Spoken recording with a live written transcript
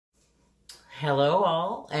Hello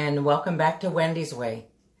all, and welcome back to Wendy's Way.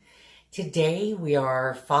 Today we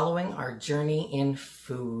are following our journey in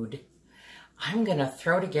food. I'm going to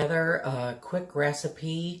throw together a quick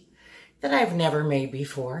recipe that I've never made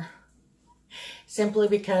before, simply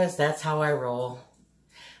because that's how I roll.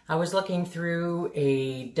 I was looking through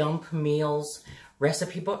a dump meals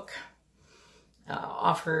recipe book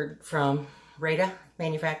offered from Rada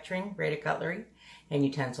Manufacturing, Rada Cutlery and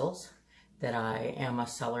Utensils that I am a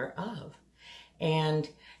seller of. And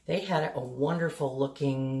they had a wonderful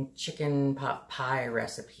looking chicken pot pie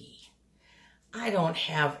recipe. I don't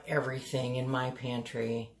have everything in my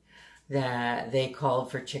pantry that they called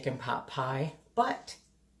for chicken pot pie, but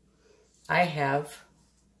I have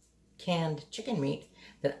canned chicken meat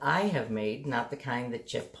that I have made, not the kind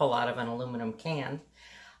that you pull out of an aluminum can.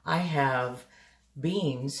 I have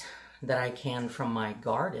beans that I canned from my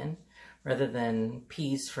garden rather than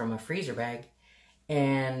peas from a freezer bag.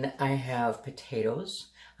 And I have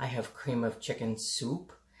potatoes, I have cream of chicken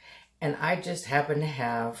soup, and I just happen to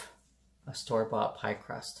have a store-bought pie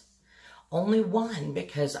crust. Only one,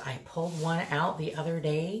 because I pulled one out the other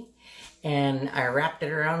day and I wrapped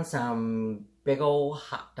it around some big old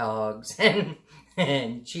hot dogs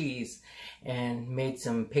and cheese and made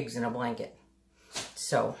some pigs in a blanket.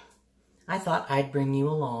 So I thought I'd bring you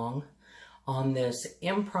along on this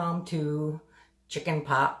impromptu chicken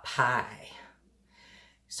pot pie.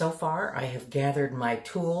 So far, I have gathered my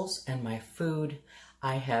tools and my food.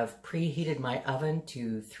 I have preheated my oven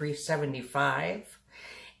to 375,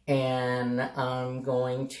 and I'm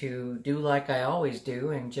going to do like I always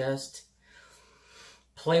do and just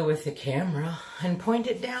play with the camera and point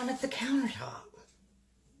it down at the countertop.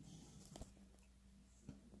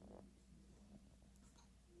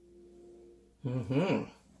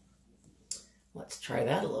 Let's try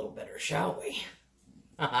that a little better, shall we?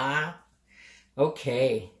 Haha.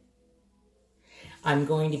 Okay, I'm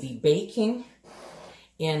going to be baking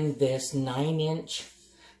in this 9-inch,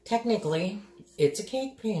 technically it's a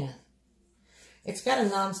cake pan. It's got a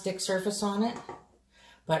non-stick surface on it,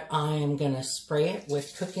 but I am going to spray it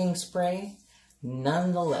with cooking spray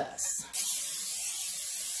nonetheless.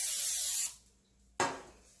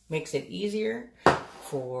 Makes it easier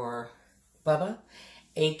for Bubba,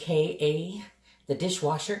 aka the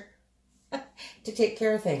dishwasher, to take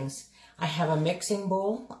care of things. I have a mixing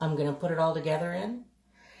bowl I'm going to put it all together in.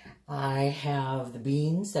 I have the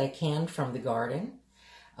beans that I canned from the garden.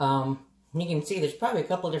 You can see there's probably a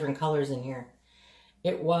couple of different colors in here.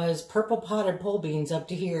 It was purple potted pole beans up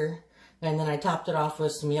to here, and then I topped it off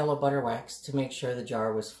with some yellow butter wax to make sure the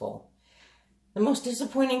jar was full. The most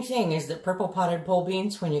disappointing thing is that purple potted pole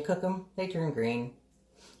beans, when you cook them, they turn green.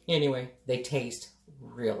 Anyway, they taste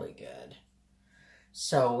really good.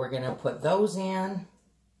 So we're going to put those in.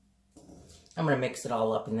 I'm going to mix it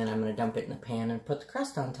all up, and then I'm going to dump it in the pan and put the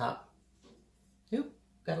crust on top. Oop,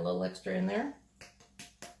 got a little extra in there.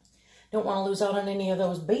 Don't want to lose out on any of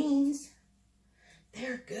those beans.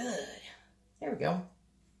 They're good. There we go.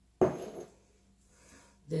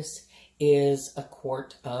 This is a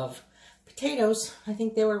quart of potatoes. I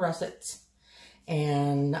think they were russets.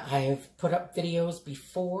 And I've put up videos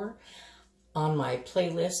before on my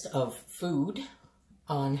playlist of food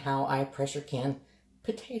on how I pressure can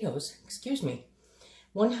potatoes,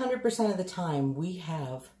 100% of the time we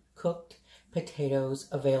have cooked potatoes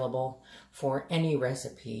available for any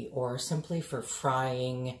recipe or simply for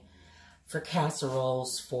frying, for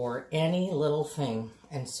casseroles, for any little thing.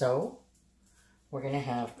 And so we're going to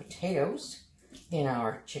have potatoes in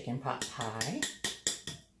our chicken pot pie.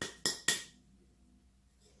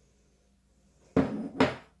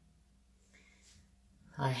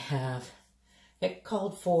 It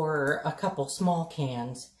called for a couple small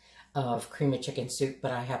cans of cream of chicken soup, but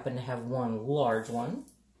I happen to have one large one.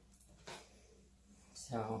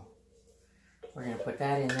 So we're going to put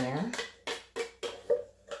that in there.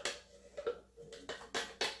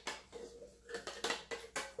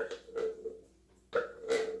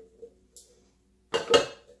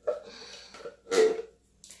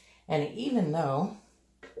 And even though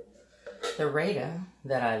the Rada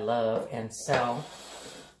that I love and sell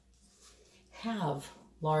have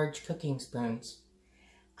large cooking spoons,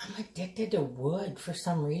 I'm addicted to wood for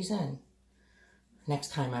some reason.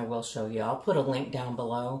 Next time I will show you. I'll put a link down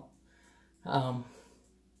below.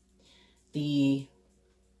 The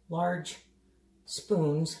large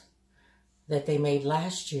spoons that they made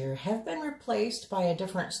last year have been replaced by a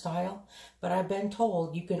different style, but I've been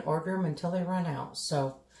told you can order them until they run out.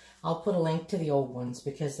 So I'll put a link to the old ones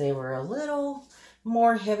because they were a little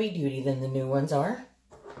more heavy duty than the new ones are.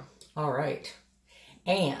 All right,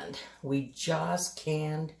 and we just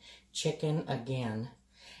canned chicken again.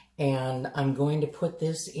 And I'm going to put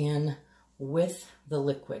this in with the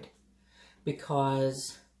liquid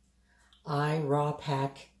because I raw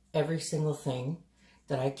pack every single thing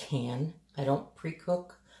that I can. I don't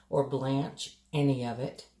pre-cook or blanch any of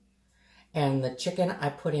it. And the chicken I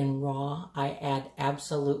put in raw, I add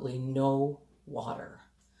absolutely no water.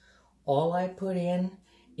 All I put in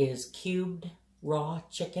is cubed raw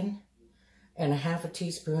chicken and a half a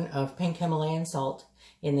teaspoon of pink Himalayan salt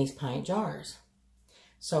in these pint jars.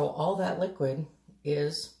 So all that liquid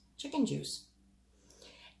is chicken juice.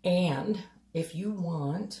 And if you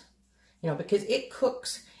want, because it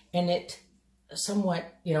cooks and it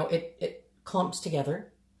somewhat, it clumps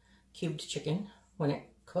together, cubed chicken, when it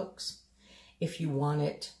cooks. If you want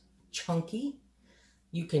it chunky,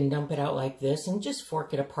 you can dump it out like this and just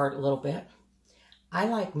fork it apart a little bit. I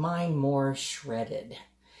like mine more shredded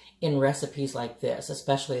in recipes like this,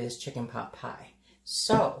 especially this chicken pot pie.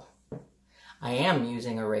 So, I am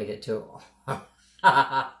using a rated tool.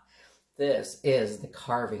 This is the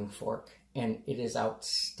carving fork, and it is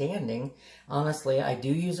outstanding. Honestly, I do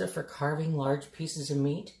use it for carving large pieces of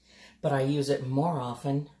meat, but I use it more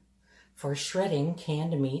often for shredding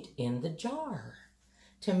canned meat in the jar.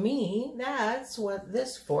 To me, that's what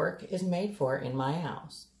this fork is made for in my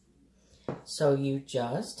house. So you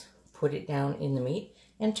just put it down in the meat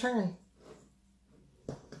and turn.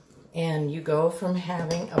 And you go from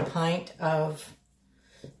having a pint of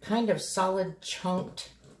kind of solid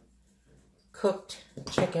chunked cooked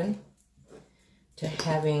chicken to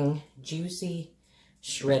having juicy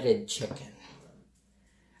shredded chicken.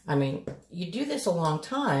 I mean, you do this a long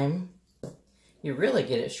time, you really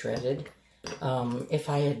get it shredded. If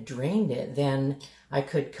I had drained it, then I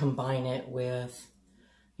could combine it with,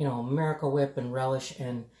 Miracle Whip and relish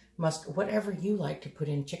and mustard, whatever you like to put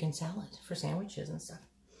in chicken salad for sandwiches and stuff.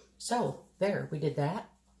 So, there, we did that.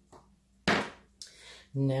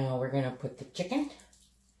 Now we're going to put the chicken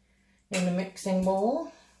in the mixing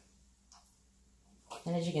bowl.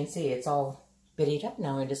 And as you can see, it's all bittied up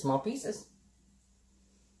now into small pieces.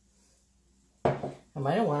 I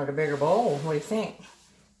might have wanted a bigger bowl. What do you think?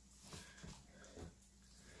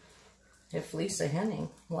 If Lisa Henning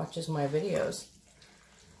watches my videos,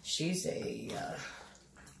 she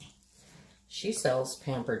sells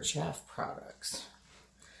Pampered Chef products.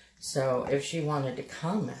 So if she wanted to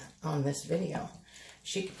comment on this video,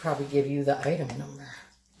 she could probably give you the item number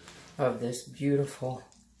of this beautiful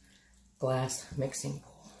glass mixing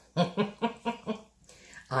bowl.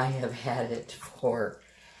 I have had it forever.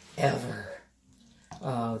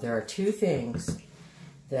 There are two things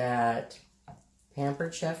that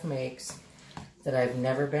Pampered Chef makes that I've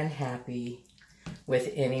never been happy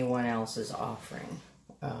with anyone else's offering.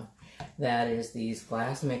 That is these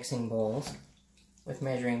glass mixing bowls with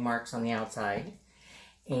measuring marks on the outside,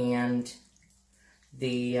 and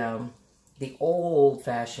the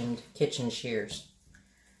old-fashioned kitchen shears.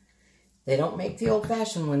 They don't make the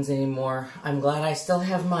old-fashioned ones anymore. I'm glad I still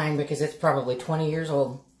have mine because it's probably 20 years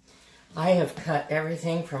old. I have cut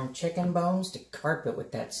everything from chicken bones to carpet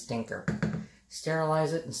with that stinker.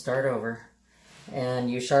 Sterilize it and start over.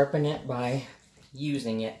 And you sharpen it by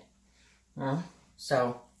using it.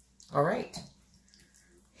 So, alright.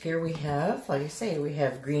 Here we have, like I say, we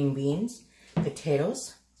have green beans,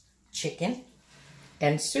 potatoes, chicken,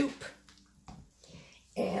 and soup.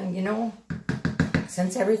 And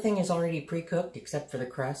since everything is already pre-cooked except for the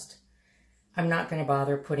crust, I'm not going to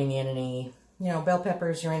bother putting in any, bell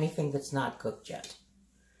peppers or anything that's not cooked yet.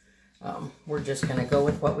 We're just going to go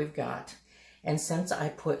with what we've got. And since I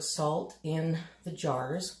put salt in the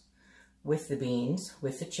jars with the beans,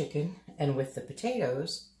 with the chicken, and with the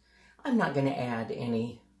potatoes, I'm not going to add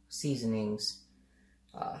any seasonings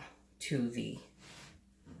to the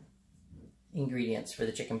ingredients for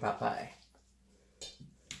the chicken pot pie.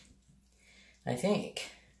 I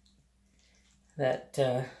think that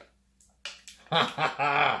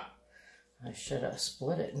I should have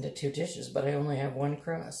split it into two dishes, but I only have one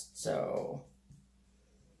crust, so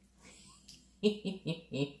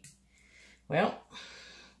well,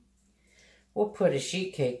 we'll put a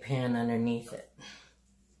sheet cake pan underneath it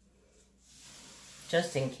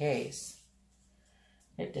just in case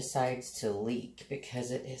it decides to leak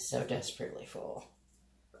because it is so desperately full.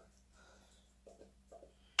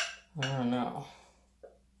 I don't know.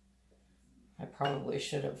 I probably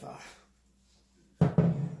should have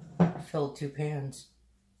filled two pans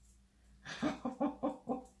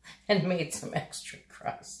and made some extra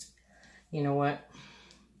crust. You know what?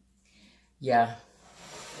 Yeah.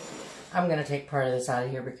 I'm going to take part of this out of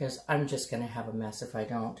here because I'm just going to have a mess if I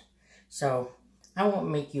don't. So, I won't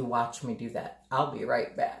make you watch me do that. I'll be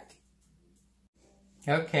right back.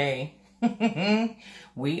 Okay.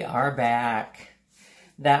 We are back.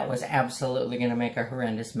 That was absolutely going to make a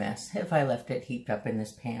horrendous mess if I left it heaped up in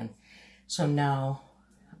this pan. So now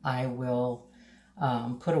I will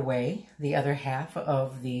put away the other half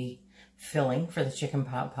of the filling for the chicken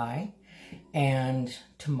pot pie. And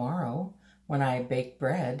tomorrow, when I bake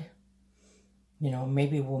bread, you know,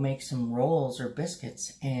 maybe we'll make some rolls or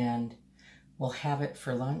biscuits and we'll have it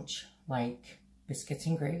for lunch, like biscuits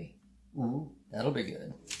and gravy. Ooh, that'll be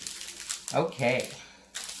good. Okay.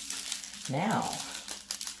 Now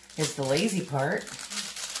is the lazy part.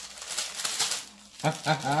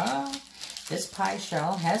 This pie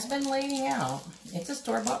shell has been laying out. It's a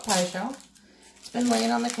store-bought pie shell. It's been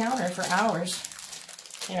laying on the counter for hours,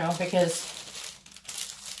 you know, because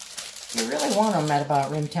you really want them at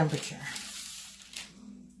about room temperature.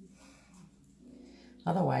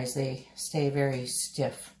 Otherwise, they stay very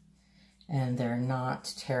stiff and they're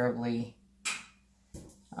not terribly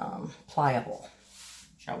pliable,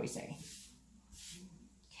 shall we say.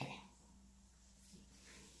 Okay.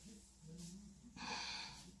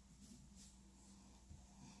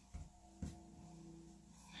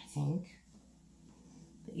 I think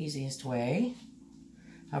the easiest way,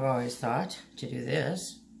 I've always thought, to do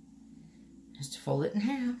this is to fold it in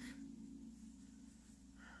half.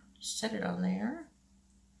 Set it on there.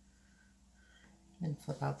 Then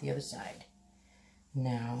flip out the other side.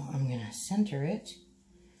 Now I'm going to center it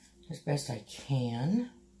as best I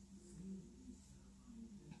can.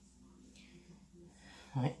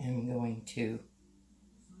 I am going to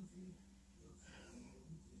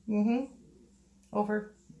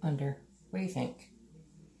over, under. What do you think?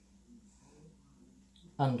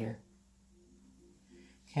 Under.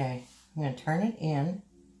 Okay, I'm going to turn it in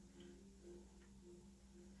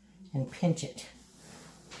and pinch it.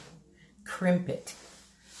 Crimp it,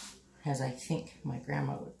 as I think my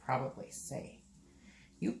grandma would probably say.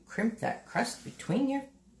 You crimp that crust between your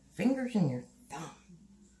fingers and your thumb.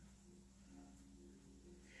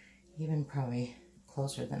 Even probably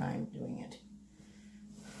closer than I'm doing it.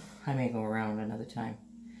 I may go around another time.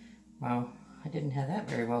 Wow, I didn't have that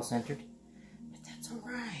very well centered, but that's all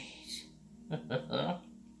right.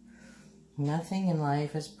 Nothing in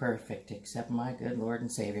life is perfect except my good Lord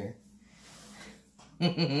and Savior.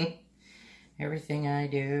 Everything I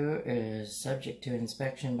do is subject to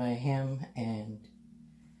inspection by Him and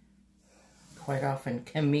quite often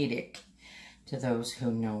comedic to those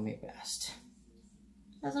who know me best.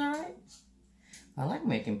 That's all right. I like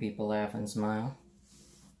making people laugh and smile.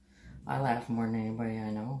 I laugh more than anybody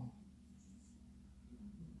I know.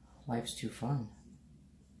 Life's too fun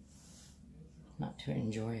not to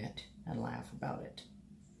enjoy it and laugh about it.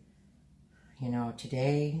 You know,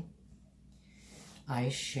 today I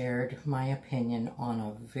shared my opinion on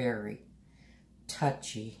a very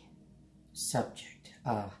touchy subject,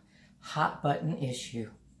 a hot button issue.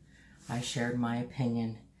 I shared my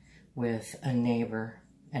opinion with a neighbor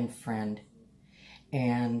and friend,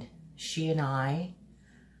 and she and I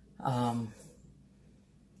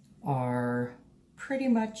are pretty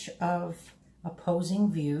much of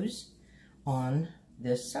opposing views on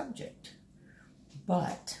this subject.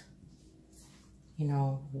 But, you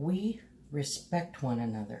know, we respect one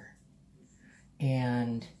another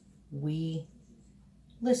and we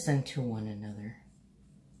listen to one another.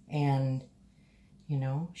 And, you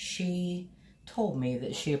know, she told me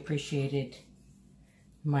that she appreciated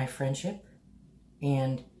my friendship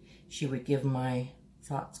and she would give my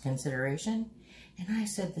thoughts consideration. And I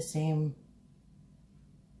said the same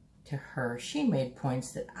to her. She made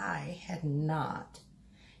points that I had not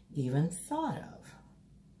even thought of.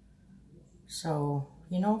 So,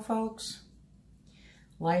 you know, folks,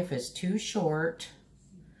 life is too short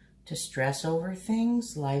to stress over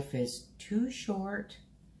things. Life is too short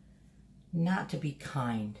not to be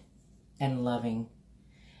kind and loving.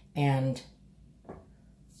 And,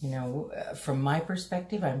 you know, from my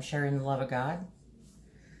perspective, I'm sharing the love of God.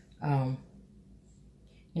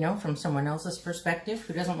 You know, from someone else's perspective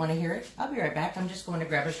who doesn't want to hear it, I'll be right back. I'm just going to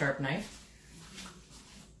grab a sharp knife.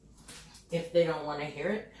 If they don't want to hear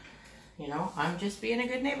it, you know, I'm just being a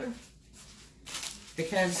good neighbor.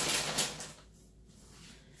 Because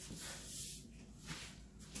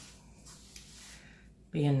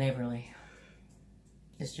being neighborly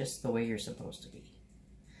is just the way you're supposed to be.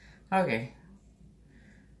 Okay.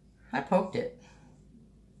 I poked it.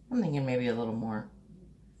 I'm thinking maybe a little more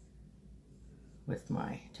with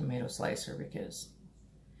my tomato slicer, because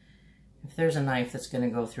if there's a knife that's going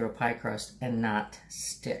to go through a pie crust and not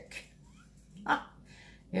stick,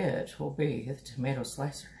 it will be the tomato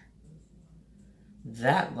slicer.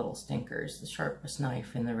 That little stinker is the sharpest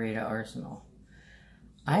knife in the Rita arsenal.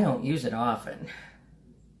 I don't use it often,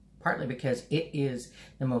 partly because it is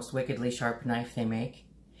the most wickedly sharp knife they make,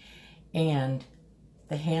 and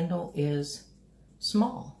the handle is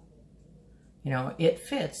small. You know, it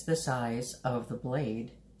fits the size of the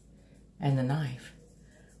blade and the knife,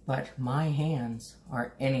 but my hands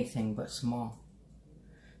are anything but small.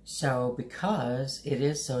 So because it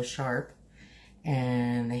is so sharp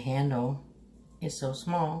and the handle is so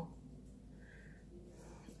small,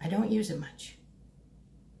 I don't use it much.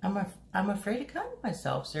 I'm afraid of cutting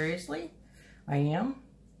myself, seriously. I am.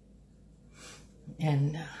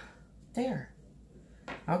 And there.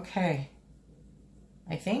 Okay.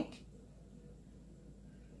 I think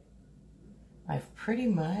I've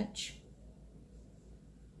crimped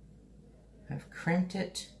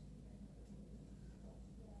it.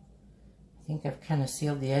 I think I've kind of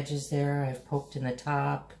sealed the edges there. I've poked in the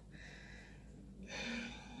top.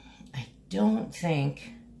 I don't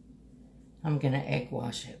think I'm gonna egg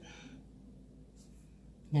wash it.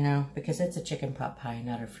 You know, because it's a chicken pot pie,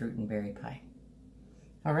 not a fruit and berry pie.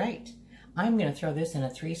 All right, I'm gonna throw this in a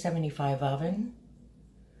 375 oven.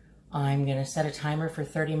 I'm gonna set a timer for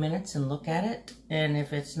 30 minutes and look at it. And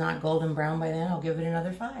if it's not golden brown by then, I'll give it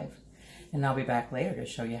another 5. And I'll be back later to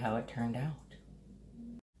show you how it turned out.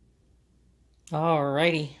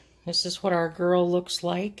 Alrighty, this is what our girl looks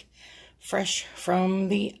like, fresh from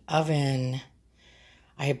the oven.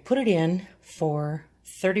 I put it in for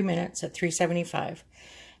 30 minutes at 375.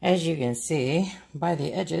 As you can see by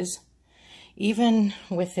the edges, even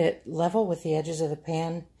with it level with the edges of the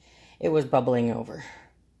pan, it was bubbling over.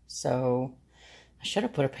 So I should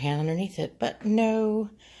have put a pan underneath it, but no,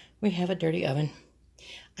 we have a dirty oven.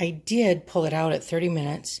 I did pull it out at 30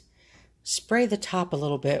 minutes, spray the top a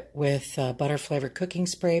little bit with butter flavored cooking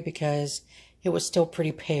spray because it was still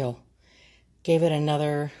pretty pale. Gave it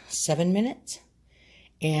another 7 minutes,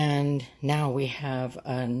 and now we have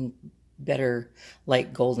a better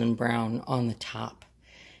light golden brown on the top.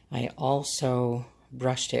 I also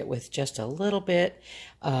brushed it with just a little bit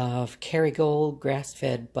of Kerrygold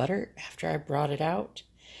grass-fed butter after I brought it out,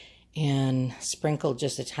 and sprinkled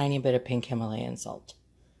just a tiny bit of pink Himalayan salt.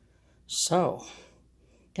 So,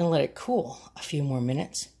 gonna let it cool a few more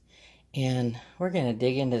minutes, and we're gonna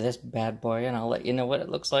dig into this bad boy, and I'll let you know what it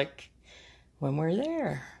looks like when we're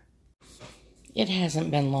there. It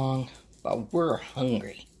hasn't been long, but we're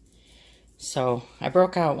hungry. So I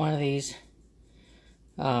broke out one of these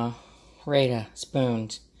Rita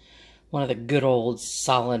spoons, one of the good old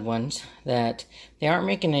solid ones that they aren't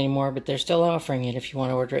making anymore, but they're still offering it if you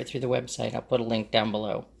want to order it through the website. I'll put a link down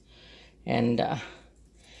below. And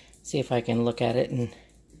see if I can look at it and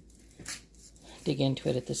dig into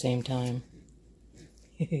it at the same time.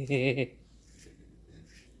 It's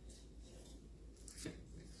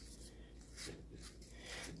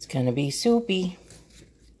gonna be soupy,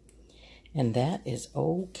 and that is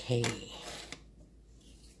okay.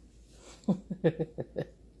 It's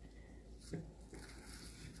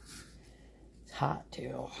hot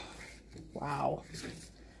too. Wow.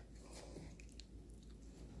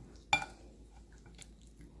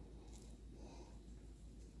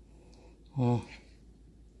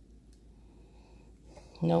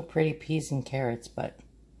 No pretty peas and carrots, but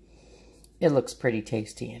it looks pretty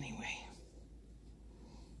tasty anyway.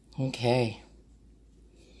 Okay.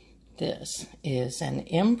 This is an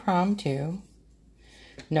impromptu,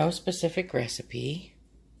 no specific recipe,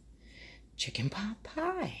 chicken pot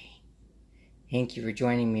pie. Thank you for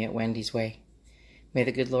joining me at Wendy's Way. May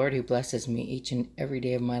the good Lord who blesses me each and every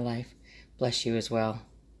day of my life bless you as well,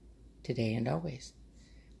 today and always.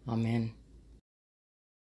 Amen.